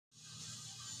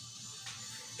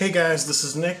Hey guys, this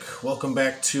is Nick. Welcome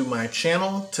back to my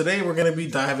channel. Today we're going to be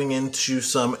diving into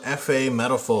some FA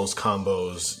Metalfoes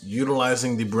combos,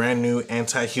 utilizing the brand new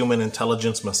anti-human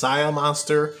intelligence Me-Psy-Ya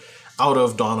monster out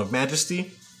of Dawn of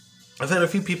Majesty. I've had a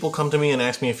few people come to me and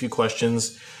ask me a few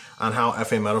questions on how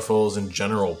FA Metalfoes in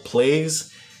general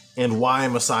plays and why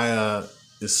Me-Psy-Ya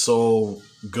is so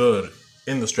good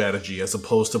in the strategy as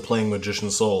opposed to playing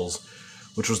Magician Souls,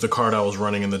 which was the card I was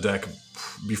running in the deck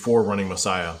before running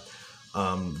Me-Psy-Ya.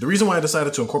 The reason why I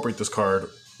decided to incorporate this card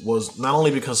was not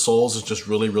only because Souls is just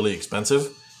really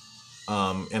expensive,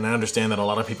 and I understand that a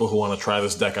lot of people who want to try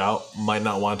this deck out might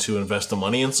not want to invest the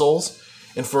money in Souls,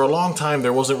 and for a long time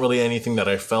there wasn't really anything that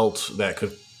I felt that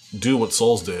could do what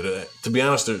Souls did. To be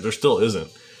honest, there still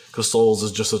isn't, because Souls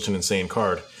is just such an insane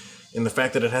card, and the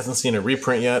fact that it hasn't seen a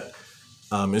reprint yet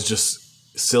is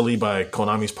just silly by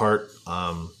Konami's part.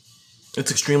 It's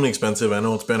extremely expensive. I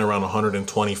know it's been around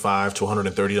 $125 to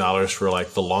 $130 for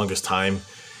like the longest time.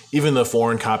 Even the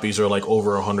foreign copies are like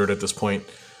over $100 at this point.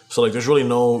 So like there's really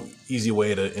no easy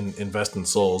way to invest in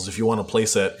Souls. If you want a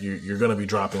playset, you're going to be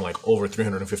dropping like over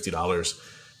 $350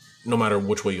 no matter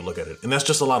which way you look at it. And that's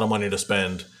just a lot of money to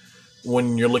spend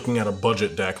when you're looking at a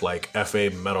budget deck like FA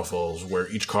Metalfoes, where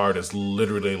each card is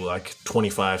literally like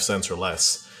 25 cents or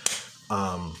less.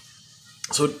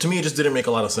 So to me, it just didn't make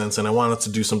a lot of sense, and I wanted to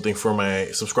do something for my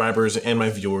subscribers and my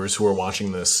viewers who are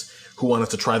watching this, who wanted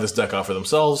to try this deck out for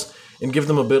themselves and give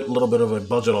them a little bit of a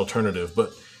budget alternative.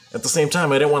 But at the same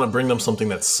time, I didn't want to bring them something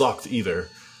that sucked either.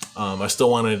 I still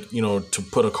wanted, to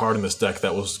put a card in this deck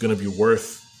that was going to be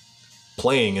worth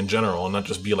playing in general and not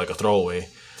just be like a throwaway.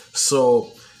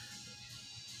 So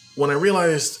when I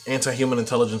realized Anti-Human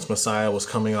Intelligence Me-Psy-Ya was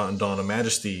coming out in Dawn of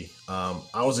Majesty,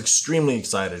 I was extremely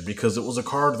excited because it was a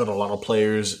card that a lot of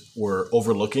players were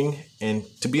overlooking, and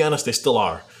to be honest, they still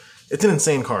are. It's an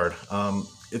insane card.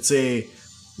 It's a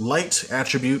light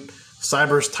attribute,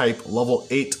 Cyber's type, level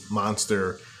 8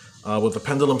 monster with a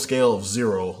pendulum scale of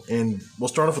 0, and we'll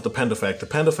start off with the Pend effect. The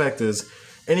Pend effect is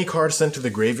any card sent to the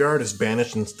graveyard is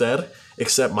banished instead,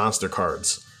 except monster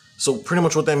cards. So pretty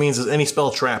much what that means is any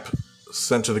spell trap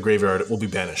sent to the graveyard will be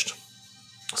banished.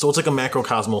 So it's like a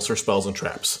macrocosmos for spells and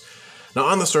traps. Now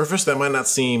on the surface that might not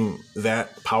seem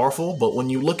that powerful, but when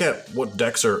you look at what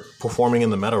decks are performing in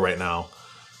the meta right now,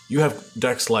 you have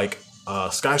decks like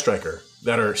Sky Striker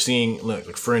that are seeing like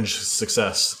fringe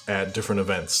success at different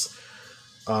events.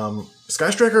 Sky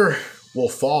Striker will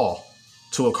fall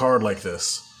to a card like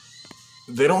this.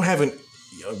 They don't have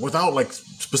without like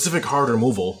specific card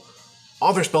removal,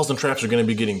 all their spells and traps are going to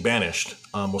be getting banished.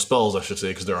 Well, spells, I should say,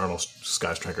 because there are no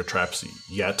Sky Striker traps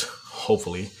yet,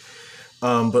 hopefully.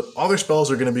 But all their spells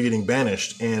are going to be getting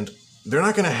banished, and they're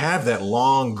not going to have that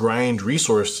long grind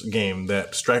resource game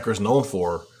that Striker's known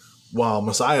for, while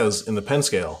Me-Psy-Ya's in the pen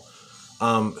scale.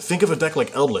 Think of a deck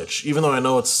like Eldritch. Even though I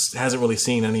know it hasn't really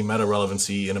seen any meta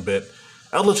relevancy in a bit,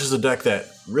 Eldritch is a deck that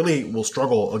really will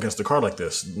struggle against a card like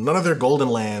this. None of their golden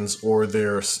lands or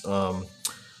their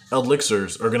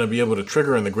Elixirs are going to be able to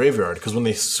trigger in the graveyard, because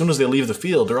as soon as they leave the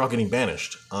field, they're all getting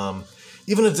banished.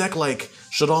 Even a deck like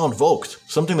Shadow Invoked,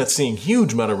 something that's seeing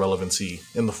huge meta relevancy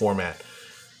in the format.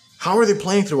 How are they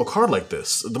playing through a card like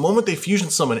this? The moment they fusion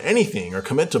summon anything or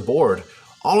commit to board,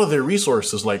 all of their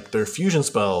resources, like their fusion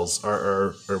spells,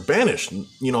 are banished.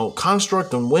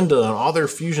 Construct and Winda and all their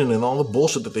fusion and all the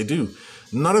bullshit that they do.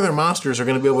 None of their monsters are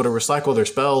going to be able to recycle their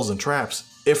spells and traps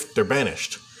if they're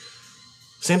banished.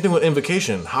 Same thing with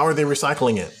Invocation. How are they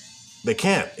recycling it? They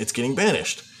can't. It's getting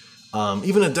banished.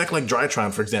 Even a deck like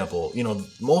Drytron, for example,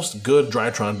 most good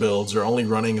Drytron builds are only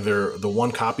running the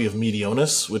one copy of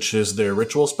Meteonis, which is their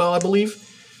ritual spell, I believe.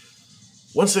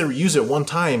 Once they use it one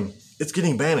time, it's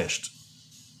getting banished.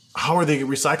 How are they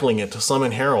recycling it to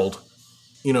summon Herald,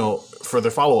 for their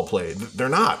follow-up play? They're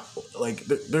not.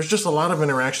 There's just a lot of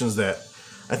interactions that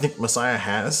I think Me-Psy-Ya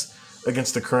has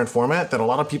against the current format that a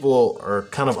lot of people are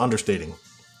kind of understating.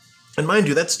 And mind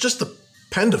you, that's just the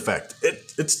Pend effect.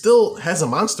 It still has a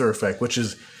monster effect, which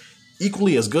is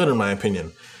equally as good in my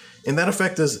opinion. And that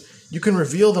effect is you can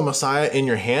reveal the Me-Psy-Ya in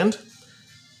your hand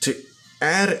to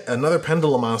add another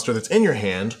Pendulum monster that's in your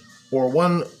hand, or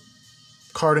one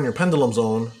card in your Pendulum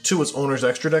zone, to its owner's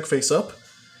extra deck face up.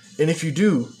 And if you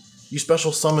do, you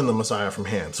special summon the Me-Psy-Ya from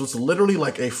hand. So it's literally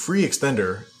like a free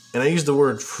extender. And I use the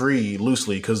word free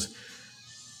loosely because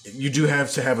you do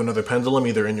have to have another Pendulum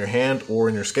either in your hand or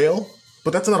in your scale,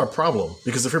 but that's not a problem,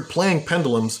 because if you're playing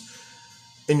Pendulums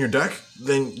in your deck,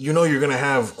 then you're going to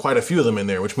have quite a few of them in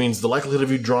there, which means the likelihood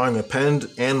of you drawing a Pend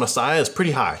and Me-Psy-Ya is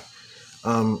pretty high.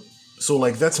 So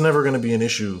that's never going to be an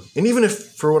issue. And even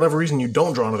if for whatever reason you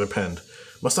don't draw another Pend,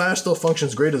 Me-Psy-Ya still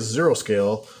functions great as 0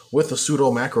 scale with a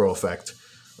pseudo macro effect.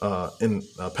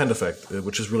 Pend effect,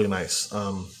 which is really nice.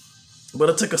 But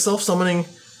it's like a self-summoning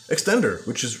extender,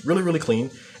 which is really, really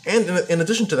clean. And in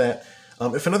addition to that,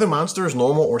 if another monster is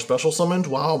normal or special summoned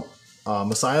while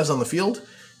Me-Psy-Ya's on the field,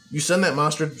 you send that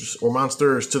monster or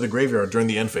monsters to the graveyard during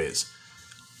the end phase.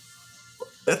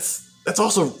 That's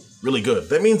also really good.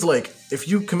 That means, like, if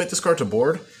you commit this card to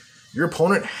board, your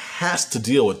opponent has to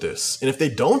deal with this. And if they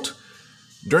don't,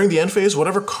 during the end phase,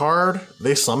 whatever card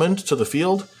they summoned to the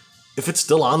field, if it's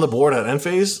still on the board at end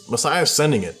phase, Me-Psy-Ya is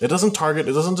sending it. It doesn't target,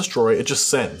 it doesn't destroy, it just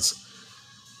sends.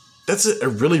 That's a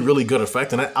really, really good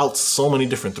effect, and that outs so many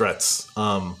different threats.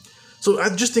 So I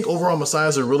just think overall Me-Psy-Ya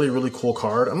is a really, really cool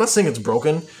card. I'm not saying it's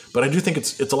broken, but I do think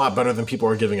it's a lot better than people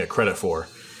are giving it credit for.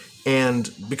 And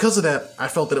because of that, I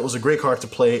felt that it was a great card to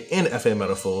play in FA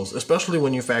Metalfoes, especially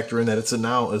when you factor in that it's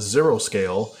now a 0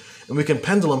 scale, and we can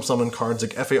pendulum summon cards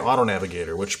like FA Auto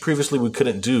Navigator, which previously we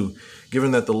couldn't do,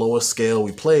 given that the lowest scale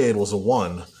we played was a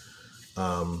 1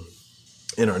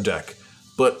 in our deck.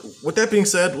 But with that being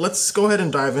said, let's go ahead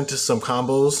and dive into some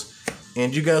combos,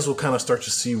 and you guys will kind of start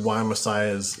to see why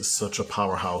Me-Psy-Ya is such a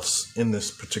powerhouse in this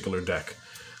particular deck.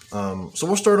 So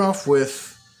we'll start off with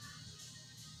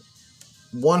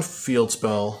one field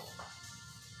spell,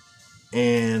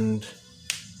 and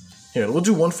here, we'll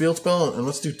do one field spell, and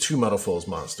let's do 2 Metalfoes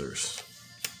monsters.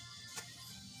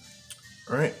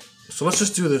 Alright, so let's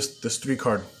just do this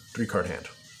 3-card hand.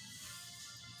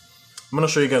 I'm going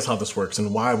to show you guys how this works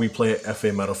and why we play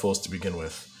FA Metalfoes to begin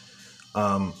with.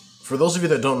 For those of you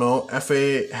that don't know,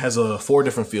 FA has 4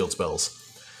 different field spells.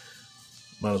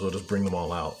 Might as well just bring them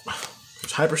all out.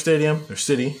 There's Hyper Stadium, there's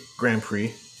City, Grand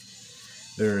Prix,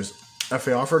 there's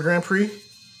FA Offer Grand Prix,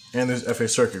 and there's FA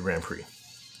Circuit Grand Prix.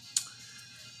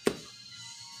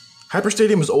 Hyper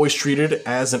Stadium is always treated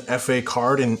as an FA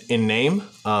card in name,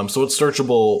 so it's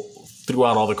searchable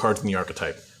throughout all the cards in the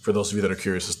archetype. For those of you that are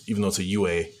curious, even though it's a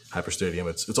UA Hyper Stadium,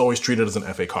 it's always treated as an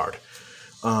FA card.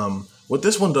 What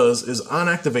this one does is, on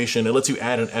activation, it lets you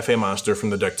add an FA monster from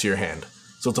the deck to your hand.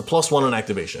 So it's a +1 on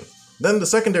activation. Then the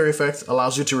secondary effect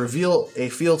allows you to reveal a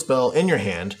field spell in your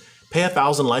hand, pay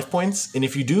 1,000 life points, and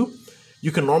if you do,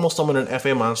 you can normal summon an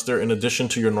FA monster in addition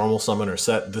to your normal summoner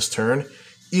set this turn,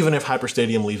 even if Hyper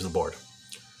Stadium leaves the board.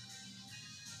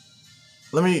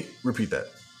 Let me repeat that.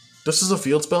 This is a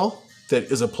field spell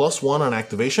that is a +1 on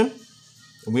activation,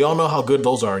 and we all know how good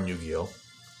those are in Yu-Gi-Oh!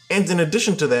 And in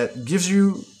addition to that, gives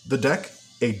you the deck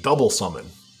a double summon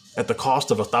at the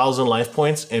cost of 1,000 life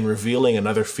points and revealing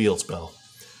another field spell.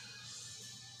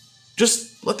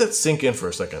 Just let that sink in for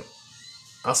a second.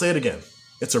 I'll say it again.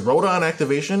 It's a Rhoda on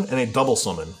activation and a double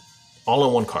summon, all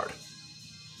in one card.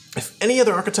 If any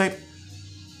other archetype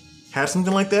had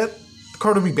something like that, the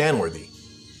card would be ban-worthy.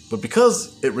 But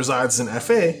because it resides in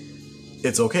FA,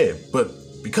 it's okay. But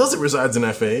because it resides in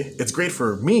FA, it's great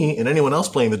for me and anyone else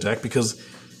playing the deck because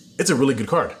it's a really good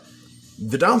card.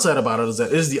 The downside about it is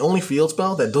that it is the only field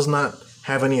spell that does not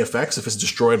have any effects if it's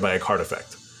destroyed by a card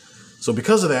effect. So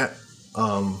because of that,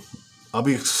 I'll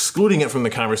be excluding it from the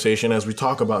conversation as we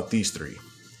talk about these 3.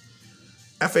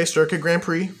 FA Circuit Grand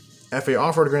Prix, FA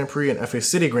Offered Grand Prix, and FA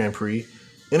City Grand Prix,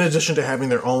 in addition to having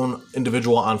their own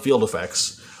individual on-field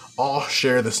effects, all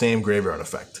share the same graveyard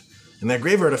effect. And that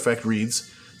graveyard effect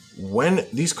reads, when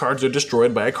these cards are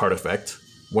destroyed by a card effect,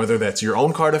 whether that's your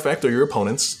own card effect or your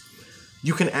opponent's,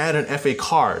 you can add an FA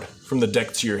card from the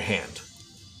deck to your hand,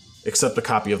 except a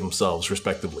copy of themselves,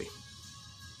 respectively.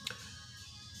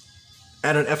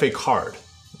 Add an FA card.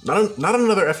 Not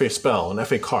another FA spell, an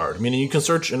FA card, meaning you can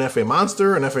search an FA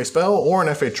monster, an FA spell, or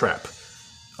an FA trap.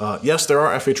 Yes, there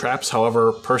are FA traps,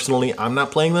 however, personally, I'm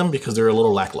not playing them because they're a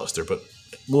little lackluster, but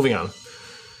moving on.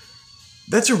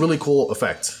 That's a really cool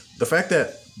effect. The fact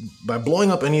that by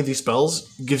blowing up any of these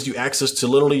spells gives you access to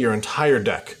literally your entire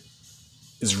deck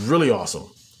is really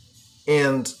awesome.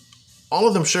 And all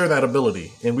of them share that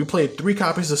ability. And we played 3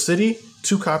 copies of City,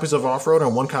 2 copies of Off-Road,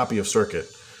 and 1 copy of Circuit.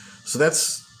 So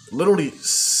that's literally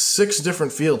 6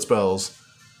 different field spells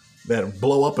that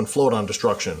blow up and float on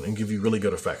destruction and give you really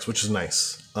good effects, which is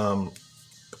nice.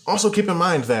 Also keep in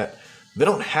mind that they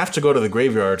don't have to go to the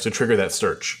graveyard to trigger that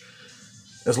search.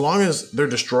 As long as they're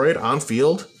destroyed on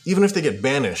field, even if they get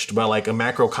banished by like a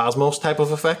Macrocosmos type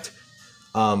of effect,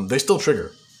 they still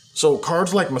trigger. So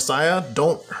cards like Me-Psy-Ya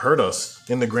don't hurt us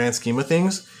in the grand scheme of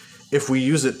things. If we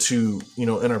use it to, in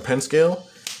our pen scale,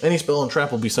 any spell and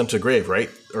trap will be sent to grave, right?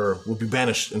 Or will be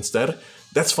banished instead.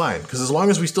 That's fine, because as long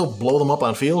as we still blow them up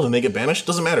on field and they get banished,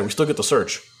 doesn't matter, we still get the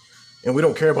search. And we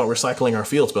don't care about recycling our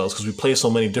field spells because we play so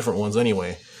many different ones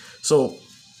anyway. So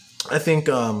I think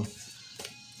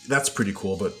that's pretty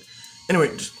cool. But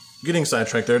anyway, just getting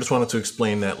sidetracked there, I just wanted to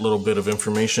explain that little bit of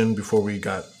information before we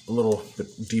got a little bit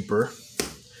deeper.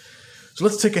 So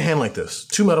let's take a hand like this.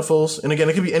 2 Metalfoes, and again,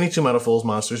 it could be any 2 Metalfoes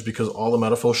monsters because all the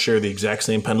Metalfoes share the exact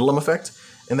same pendulum effect,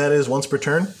 and that is once per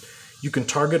turn, you can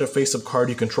target a face-up card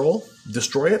you control,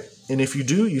 destroy it, and if you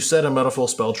do, you set a Metalfoes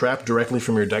spell trap directly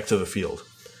from your deck to the field.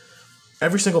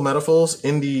 Every single Metalfoes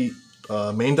in the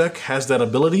main deck has that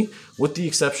ability, with the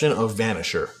exception of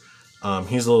Vanisher.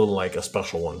 He's a little like a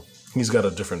special one. He's got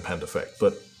a different pend effect,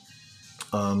 but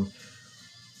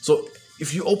so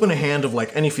if you open a hand of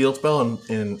like any field spell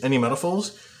in any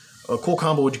Metalfoes, a cool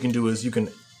combo what you can do is you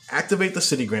can activate the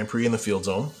City Grand Prix in the field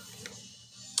zone.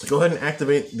 Go ahead and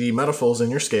activate the Metalfoes in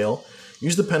your scale.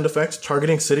 Use the pend effect,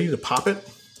 targeting City to pop it.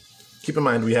 Keep in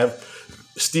mind we have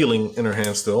Stealing in our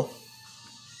hand still.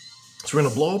 So we're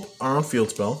going to blow up our own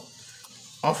field spell.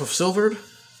 Off of Silvered,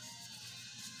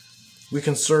 we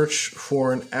can search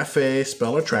for an FA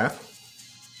spell or trap.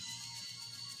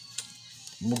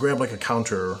 We'll grab like a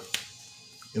counter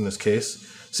in this case.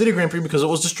 City Grand Prix, because it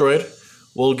was destroyed,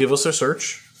 will give us a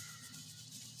search.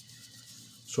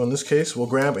 So in this case, we'll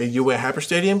grab a UA Hyper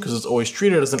Stadium because it's always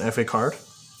treated as an FA card.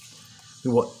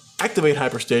 We will activate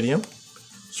Hyper Stadium,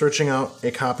 searching out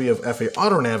a copy of FA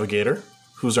Auto Navigator,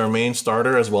 who's our main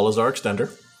starter as well as our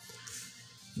extender.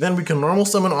 Then we can normal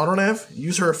summon Auto Nav,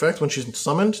 use her effect when she's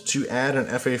summoned to add an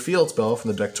FA field spell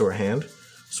from the deck to our hand.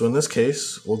 So in this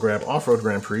case, we'll grab Off-Road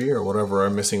Grand Prix or whatever our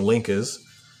missing link is.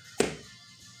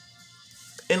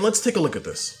 And let's take a look at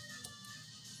this.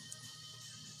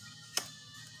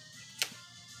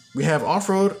 We have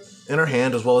Off-Road in our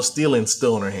hand as well as Stealing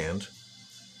still in our hand.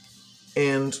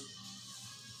 And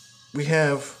we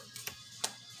have...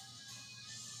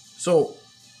 So,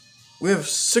 we have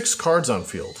 6 cards on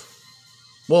field.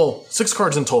 Well, 6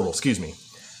 cards in total, excuse me.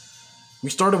 We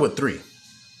started with 3.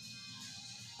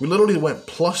 We literally went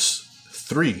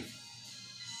 +3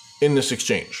 in this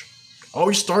exchange. All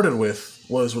we started with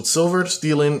was with Silvered,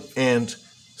 Stealing, and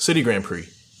City Grand Prix.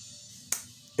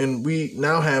 And we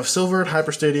now have Silvered,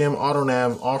 Hyper Stadium, Auto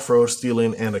Nav, Off-Road,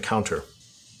 Stealing, and a counter.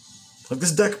 Like,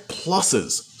 this deck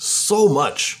pluses so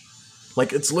much.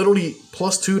 Like, it's literally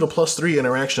 +2 to +3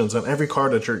 interactions on every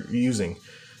card that you're using.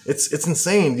 It's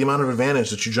insane the amount of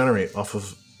advantage that you generate off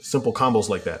of simple combos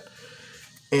like that.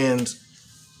 And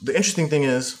the interesting thing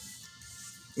is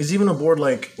even a board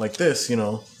like this, you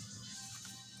know,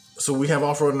 so we have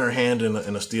Off-Road in our hand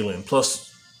and a Stealing.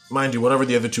 Plus, mind you, whatever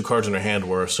the other 2 cards in our hand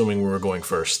were, assuming we were going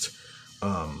first.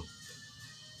 And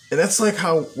that's like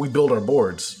how we build our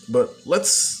boards. But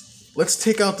let's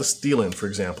take out the Stealing, for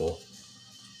example.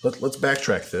 Let's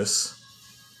backtrack this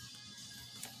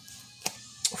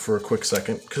for a quick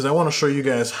second, because I want to show you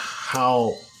guys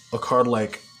how a card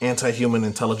like Anti-Human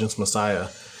Intelligence Me-Psy-Ya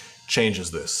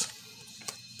changes this.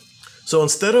 So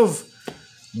instead of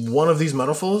one of these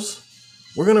Metalfoes,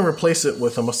 we're going to replace it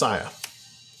with a Me-Psy-Ya.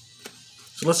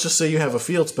 So let's just say you have a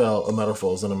field spell, a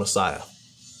Metalfoes, and a Me-Psy-Ya.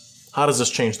 How does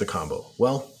this change the combo?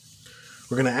 Well,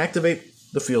 we're going to activate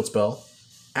the field spell,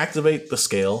 activate the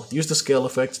scale, use the scale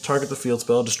effect to target the field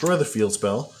spell, destroy the field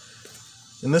spell.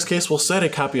 In this case, we'll set a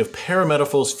copy of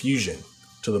Metalfoes Fusion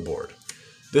to the board.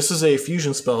 This is a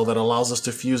fusion spell that allows us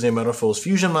to fuse a Metalfoes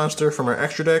Fusion monster from our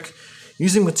extra deck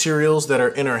using materials that are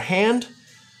in our hand,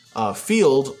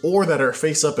 field, or that are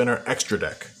face up in our extra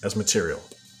deck as material.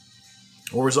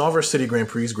 We'll resolve our City Grand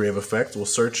Prix Grave effect. We'll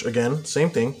search again, same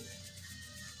thing.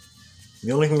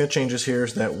 The only thing that changes here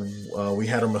is that we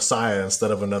had a Me-Psy-Ya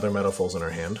instead of another Metalfoes in our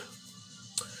hand.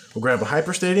 We'll grab a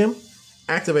Hyper Stadium,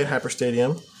 activate Hyper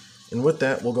Stadium, and with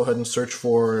that, we'll go ahead and search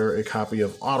for a copy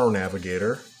of Auto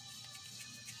Navigator.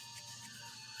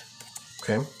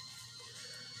 Okay.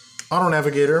 Auto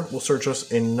Navigator will search us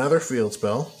another field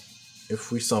spell if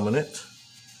we summon it.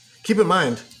 Keep in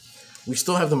mind, we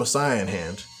still have the Me-Psy-Ya in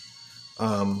hand,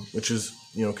 which is,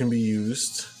 you know, can be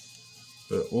used.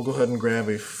 But we'll go ahead and grab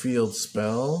a field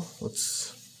spell.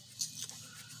 Let's...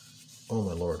 Oh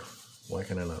my lord. Why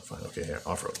can I not find... Okay, here,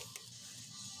 Off-Road.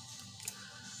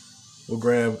 We'll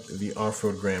grab the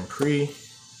Off-Road Grand Prix.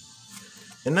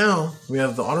 And now we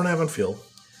have the Auto Nav on field.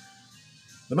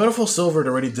 The Metalfoes Silvered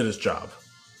already did its job.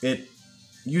 It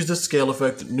used its scale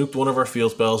effect, nuked one of our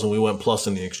field spells, and we went plus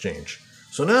in the exchange.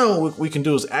 So now what we can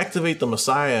do is activate the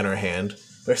Me-Psy-Ya in our hand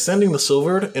by sending the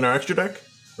Silvered in our extra deck,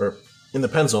 or in the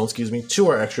pen zone, excuse me, to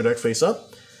our extra deck face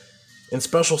up, and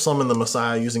special summon the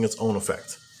Me-Psy-Ya using its own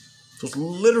effect. So it's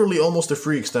literally almost a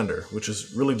free extender, which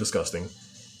is really disgusting.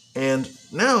 And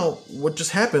now what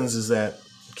just happens is that,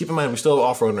 keep in mind we still have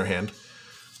Off-Road in our hand,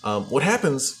 what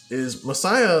happens is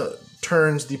Me-Psy-Ya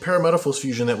turns the Metalfoes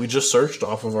Fusion that we just searched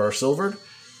off of our Silvered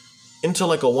into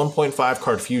like a 1.5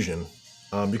 card fusion.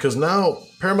 Because now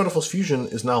Metalfoes Fusion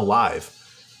is now live.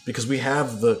 Because we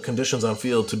have the conditions on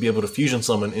field to be able to fusion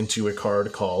summon into a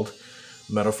card called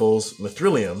Metalfoes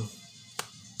Mithrilium,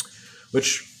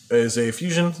 which is a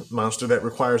fusion monster that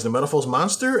requires the Metalfoes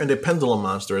monster and a Pendulum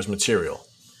monster as material.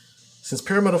 Since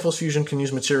Parametalfoes Fusion can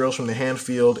use materials from the hand,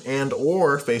 field, and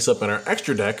or face up in our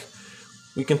extra deck,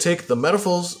 we can take the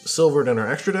Metalfoes silvered in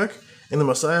our extra deck and the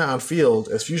Me-Psy-Ya on field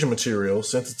as fusion material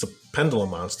since it's a Pendulum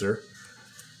monster.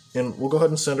 And we'll go ahead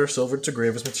and send our silvered to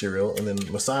grave as material, and then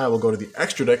Me-Psy-Ya will go to the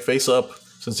extra deck face up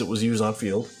since it was used on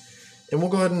field. And we'll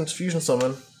go ahead and fusion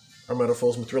summon our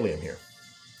Metalfoes Mithrilium here.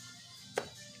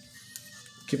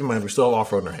 Keep in mind, we still have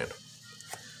off-road in our hand.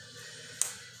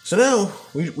 So now,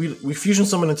 we fusion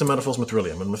summon into Metalfoes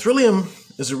Mithrilium. And Mithrilium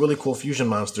is a really cool fusion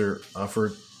monster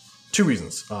for two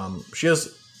reasons. She has,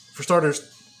 for starters,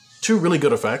 two really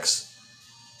good effects,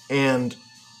 and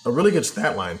a really good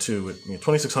stat line, too.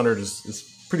 2600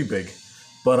 is pretty big.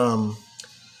 But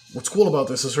what's cool about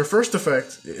this is her first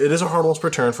effect, it is a hard once per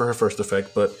turn for her first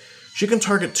effect, but she can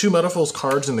target 2 Metalfoes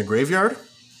cards in the graveyard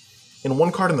and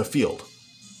 1 card in the field.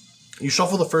 You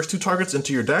shuffle the first 2 targets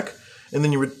into your deck, and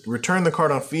then you return the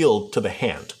card on field to the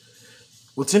hand.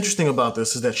 What's interesting about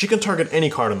this is that she can target any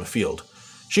card on the field.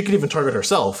 She could even target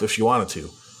herself if she wanted to.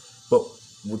 But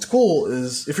what's cool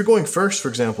is, if you're going first, for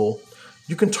example,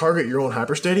 you can target your own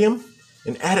Hyper Stadium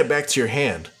and add it back to your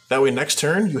hand. That way next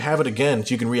turn, you have it again,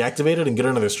 so you can reactivate it and get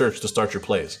another search to start your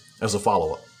plays as a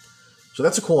follow-up. So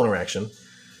that's a cool interaction.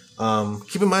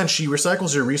 Keep in mind, she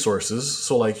recycles your resources,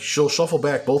 so like she'll shuffle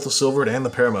back both the silvered and the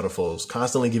Parametalfoes,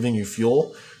 constantly giving you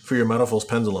fuel for your Metalfoes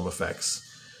Pendulum effects.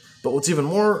 But what's even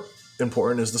more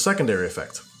important is the secondary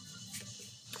effect,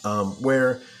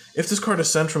 where if this card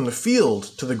is sent from the field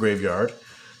to the graveyard,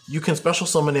 you can special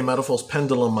summon a Metalfoes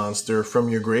Pendulum monster from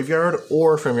your graveyard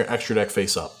or from your extra deck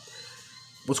face up.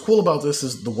 What's cool about this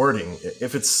is the wording.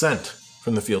 If it's sent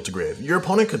from the field to grave, your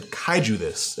opponent could kaiju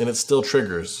this and it still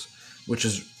triggers, which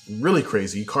is really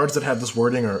crazy. Cards that have this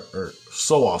wording are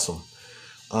so awesome.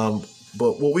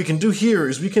 But what we can do here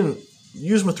is we can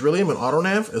use Mithrilium and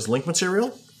Autonav as link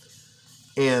material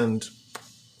and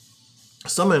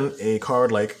summon a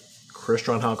card like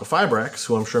Crystron Halqifibrax,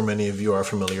 who I'm sure many of you are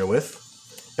familiar with.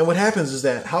 And what happens is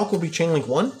that Halq will be Chainlink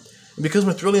 1, and because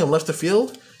Mithrilium left the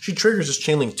field, she triggers as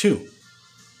Chainlink 2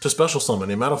 to special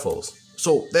summon a Metalfoes.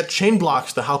 So that chain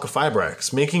blocks the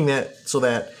Halqifibrax, making that so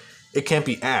that it can't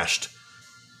be ashed,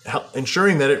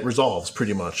 ensuring that it resolves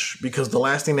pretty much, because the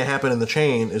last thing that happened in the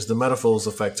chain is the Metalfoes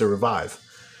effect to revive.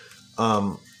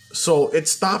 So it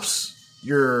stops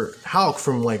your Halq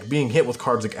from like being hit with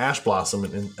cards like Ash Blossom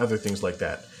and other things like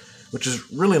that, which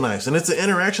is really nice. And it's the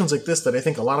interactions like this that I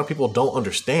think a lot of people don't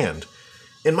understand.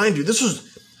 And mind you,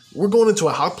 we're going into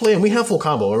a Halq play and we have full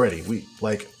combo already.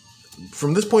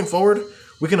 From this point forward,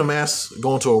 we can amass,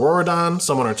 go into Auroradon,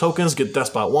 summon our tokens, get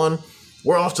Despot 1.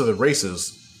 We're off to the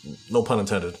races, no pun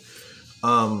intended.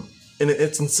 And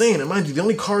it's insane. And mind you, the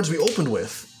only cards we opened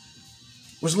with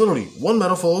was literally 1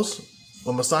 Metalfoes,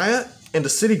 a Me-Psy-Ya, and a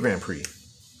City Grand Prix.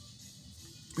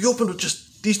 We opened with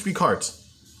just these 3 cards.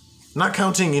 Not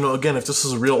counting, again, if this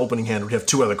is a real opening hand, we'd have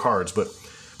 2 other cards. But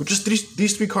with just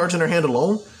these 3 cards in our hand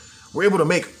alone, we're able to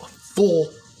make a full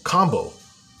combo,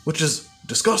 which is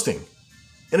disgusting.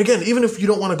 And again, even if you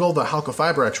don't want to go the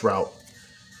Halqifibrax route,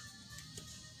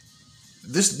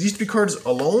 these 3 cards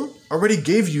alone already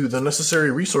gave you the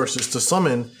necessary resources to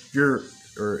summon your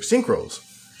synchros.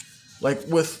 Like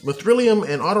with Mithrilium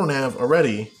and Autonav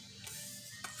already,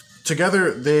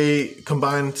 together they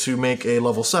combine to make a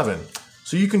level 7.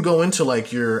 So you can go into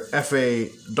like your FA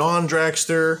Dawn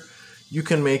Dragster, you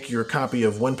can make your copy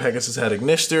of When Pegasus Had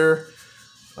Ignister,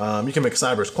 you can make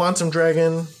Cyber's Quantum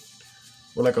Dragon,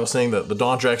 or like I was saying, the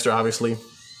Dawn Dragster obviously,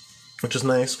 which is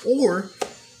nice. Or,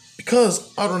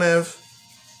 because Autonav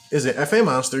is an FA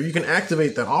monster, you can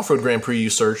activate that Off-Road Grand Prix you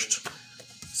searched,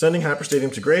 sending Hyper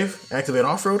Stadium to grave, activate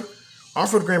Off-Road.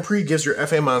 Off-Road Grand Prix gives your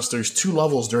FA monsters 2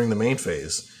 levels during the main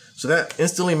phase, so that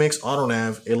instantly makes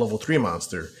Autonav a level 3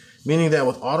 monster, meaning that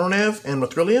with Autonav and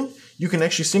Mithrilium, you can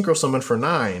actually synchro summon for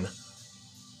 9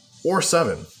 or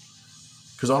 7,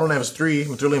 because Autonav is 3,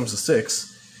 Mithrilium is a 6,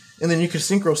 and then you can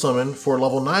synchro summon for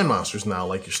level 9 monsters now,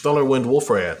 like your Stellar Wind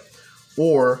Wolfriat,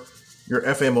 or your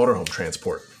FA Motorhome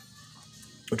Transport,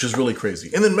 which is really crazy.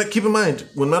 And then keep in mind,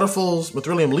 when Metalfoes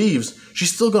Mithrilium leaves,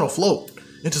 she's still going to float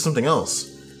into something else.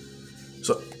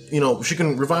 So, she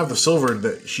can revive the silver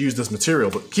that she used as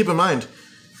material, but keep in mind,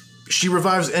 she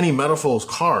revives any Metalfoes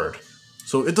card.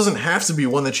 So it doesn't have to be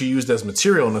one that you used as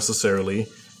material necessarily.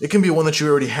 It can be one that you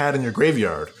already had in your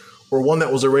graveyard, or one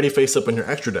that was already face up in your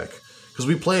extra deck. Because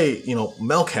we play,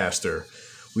 Melcaster,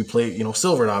 we play,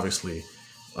 Silvered, obviously.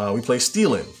 We play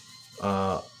Steelin.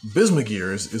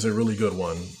 Bismugear is a really good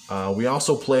one. We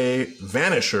also play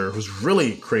Vanisher, who's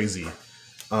really crazy.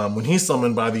 When he's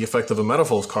summoned by the effect of a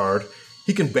Metalfoes card,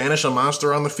 he can banish a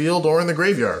monster on the field or in the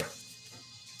graveyard.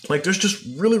 Like, there's just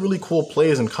really, really cool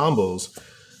plays and combos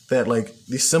that, like,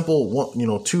 these simple,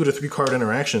 2 to 3 card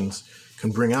interactions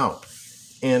can bring out.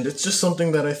 And it's just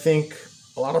something that I think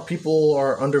a lot of people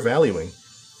are undervaluing.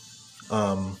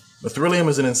 Metalfoes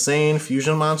is an insane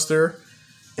fusion monster,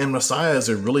 and Me-Psy-Ya is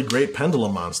a really great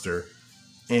pendulum monster.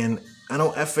 And I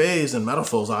know FAs and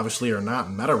Metalfoes obviously are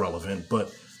not meta relevant,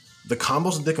 but the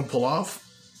combos that they can pull off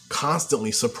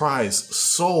constantly surprise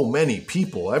so many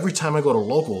people. Every time I go to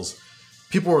locals,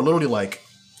 people are literally like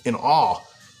in awe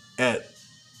at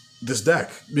this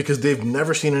deck because they've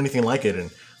never seen anything like it.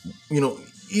 And,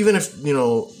 even if,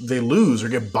 they lose or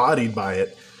get bodied by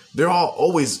it, they're all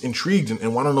always intrigued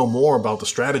and want to know more about the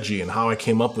strategy and how I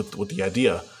came up with the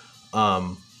idea.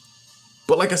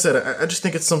 But like I said, I just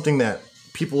think it's something that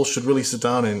people should really sit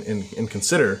down and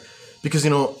consider because,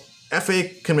 FA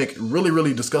can make really,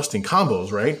 really disgusting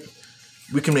combos, right?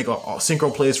 We can make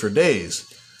synchro plays for days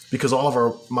because all of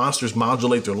our monsters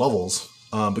modulate their levels.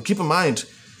 But keep in mind,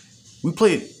 we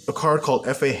played a card called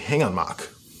FA Hang on Mock.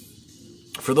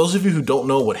 For those of you who don't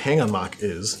know what Hang on Mock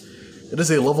is, it is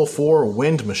a level 4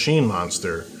 wind machine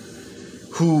monster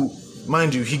who,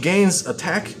 mind you, he gains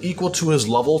attack equal to his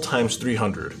level times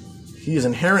 300. He is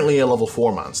inherently a level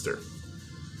 4 monster.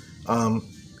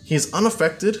 He is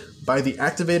unaffected by the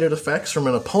activated effects from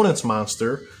an opponent's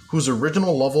monster whose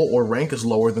original level or rank is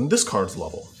lower than this card's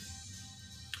level.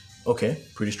 Okay,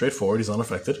 pretty straightforward. He's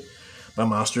unaffected by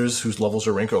monsters whose levels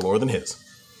or rank are lower than his.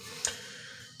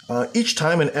 Each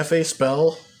time an FA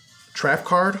spell, trap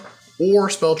card, or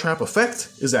spell trap effect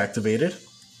is activated,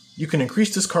 you can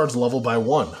increase this card's level by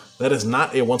 1. That is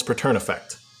not a once per turn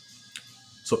effect.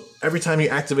 So every time you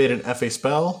activate an FA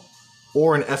spell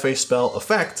or an FA spell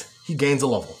effect, he gains a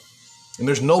level. And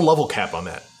there's no level cap on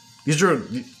that. These are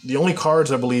the only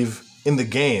cards, I believe, in the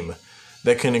game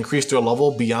that can increase their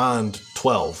level beyond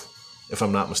 12, if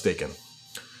I'm not mistaken.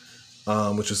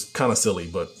 Which is kind of silly,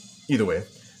 but either way.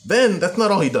 Then, that's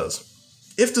not all he does.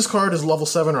 If this card is level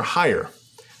 7 or higher,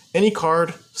 any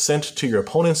card sent to your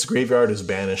opponent's graveyard is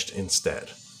banished instead.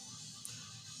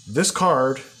 This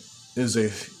card is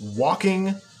a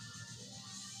walking,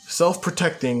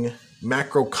 self-protecting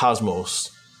macrocosmos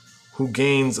who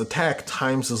gains attack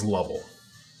times his level.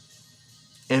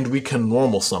 And we can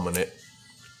normal summon it.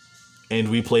 And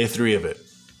we play 3 of it.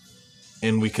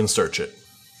 And we can search it.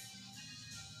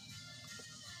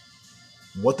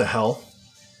 What the hell?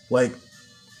 Like,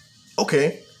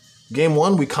 okay, game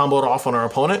 1, we comboed off on our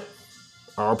opponent.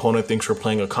 Our opponent thinks we're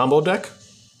playing a combo deck.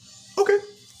 Okay.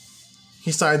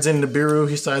 He sides in Nibiru,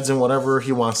 he sides in whatever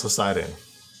he wants to side in.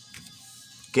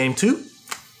 Game 2.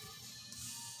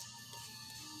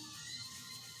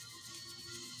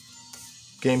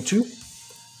 Game 2.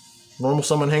 Normal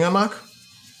summon Hang on Mock.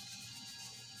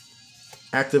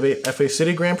 Activate FA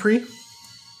City Grand Prix.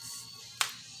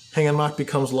 Hang on Mock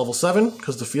becomes level 7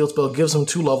 because the field spell gives him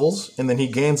 2 levels, and then he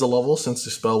gains a level since the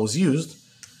spell was used.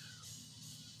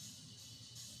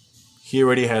 He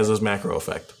already has his macro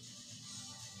effect.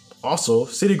 Also,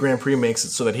 City Grand Prix makes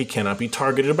it so that he cannot be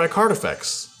targeted by card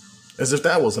effects, as if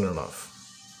that wasn't enough.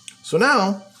 So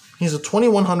now, he's a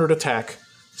 2100 attack,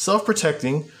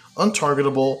 self-protecting,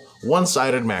 untargetable,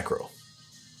 one-sided macro.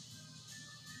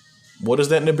 What is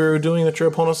that Nibiru doing that your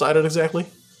opponent sided exactly?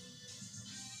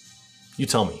 You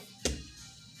tell me.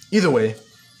 Either way,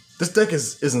 this deck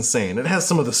is insane. It has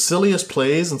some of the silliest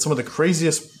plays and some of the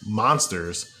craziest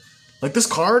monsters. Like, this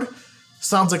card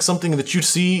sounds like something that you'd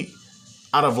see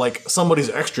out of, like, somebody's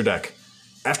extra deck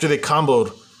after they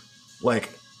comboed, like,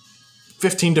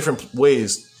 15 different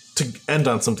ways to end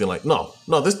on something like, no,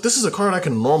 this is a card I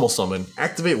can normal summon,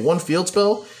 activate 1 field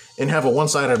spell, and have a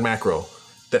one-sided macro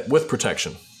that with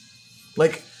protection.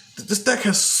 Like, this deck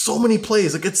has so many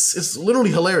plays. Like, it's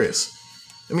literally hilarious.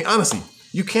 I mean, honestly,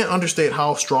 you can't understate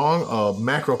how strong a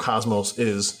macrocosmos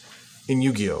is in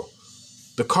Yu-Gi-Oh!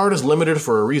 The card is limited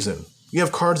for a reason. You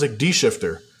have cards like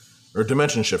D-Shifter, or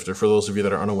Dimension Shifter, for those of you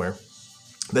that are unaware.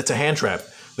 That's a hand trap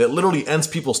that literally ends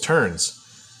people's turns.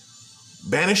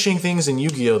 Banishing things in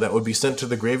Yu-Gi-Oh! That would be sent to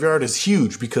the graveyard is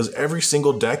huge because every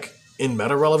single deck in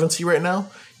meta relevancy right now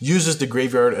uses the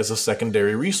graveyard as a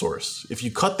secondary resource. If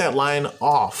you cut that line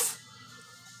off,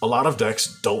 a lot of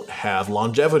decks don't have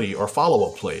longevity or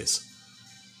follow-up plays.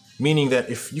 Meaning that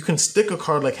if you can stick a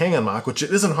card like Hang on Mock, which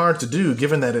it isn't hard to do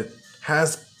given that it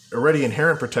has already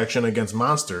inherent protection against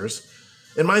monsters,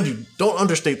 and mind you, don't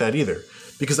understate that either,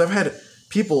 because I've had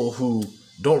people who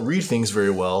don't read things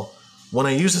very well, when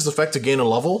I use this effect to gain a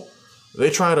level, they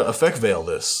try to effect veil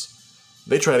this.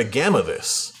 They try to gamma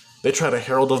this. They try to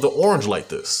Herald of the Orange light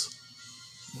this.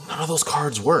 none of those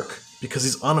cards work because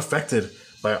he's unaffected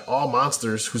by all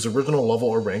monsters whose original level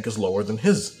or rank is lower than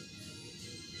his.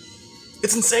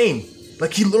 It's insane.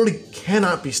 Like, he literally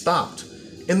cannot be stopped.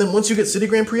 And then once you get City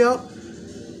Grand Prix out,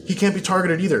 he can't be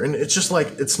targeted either. And it's just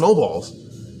like, it snowballs.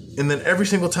 And then every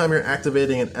single time you're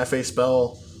activating an FA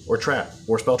spell or trap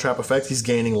or spell trap effect, he's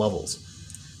gaining levels.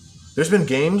 There's been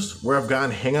games where I've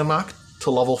gotten Hangamok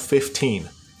to level 15.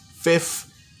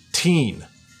 15.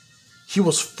 He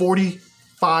was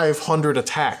 4,500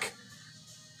 attack.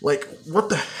 Like, what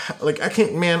the heck? Like, I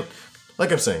can't, man.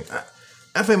 Like I'm saying,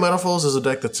 FA Metalfoes is a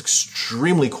deck that's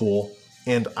extremely cool,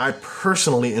 and I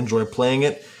personally enjoy playing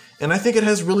it, and I think it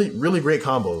has really, really great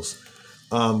combos.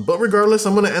 But regardless,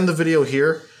 I'm going to end the video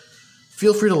here.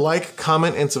 Feel free to like,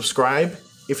 comment, and subscribe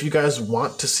if you guys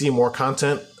want to see more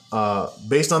content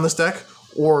based on this deck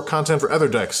or content for other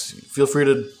decks. Feel free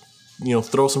to, you know,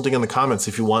 throw something in the comments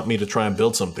if you want me to try and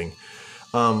build something.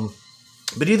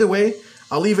 But either way,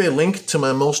 I'll leave a link to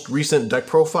my most recent deck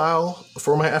profile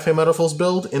for my FA Metalfoes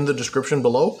build in the description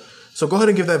below. So go ahead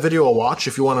and give that video a watch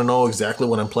if you want to know exactly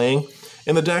what I'm playing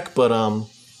in the deck. But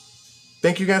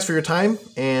thank you guys for your time,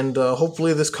 and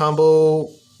hopefully this combo,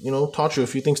 you know, taught you a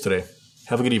few things today.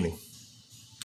 Have a good evening.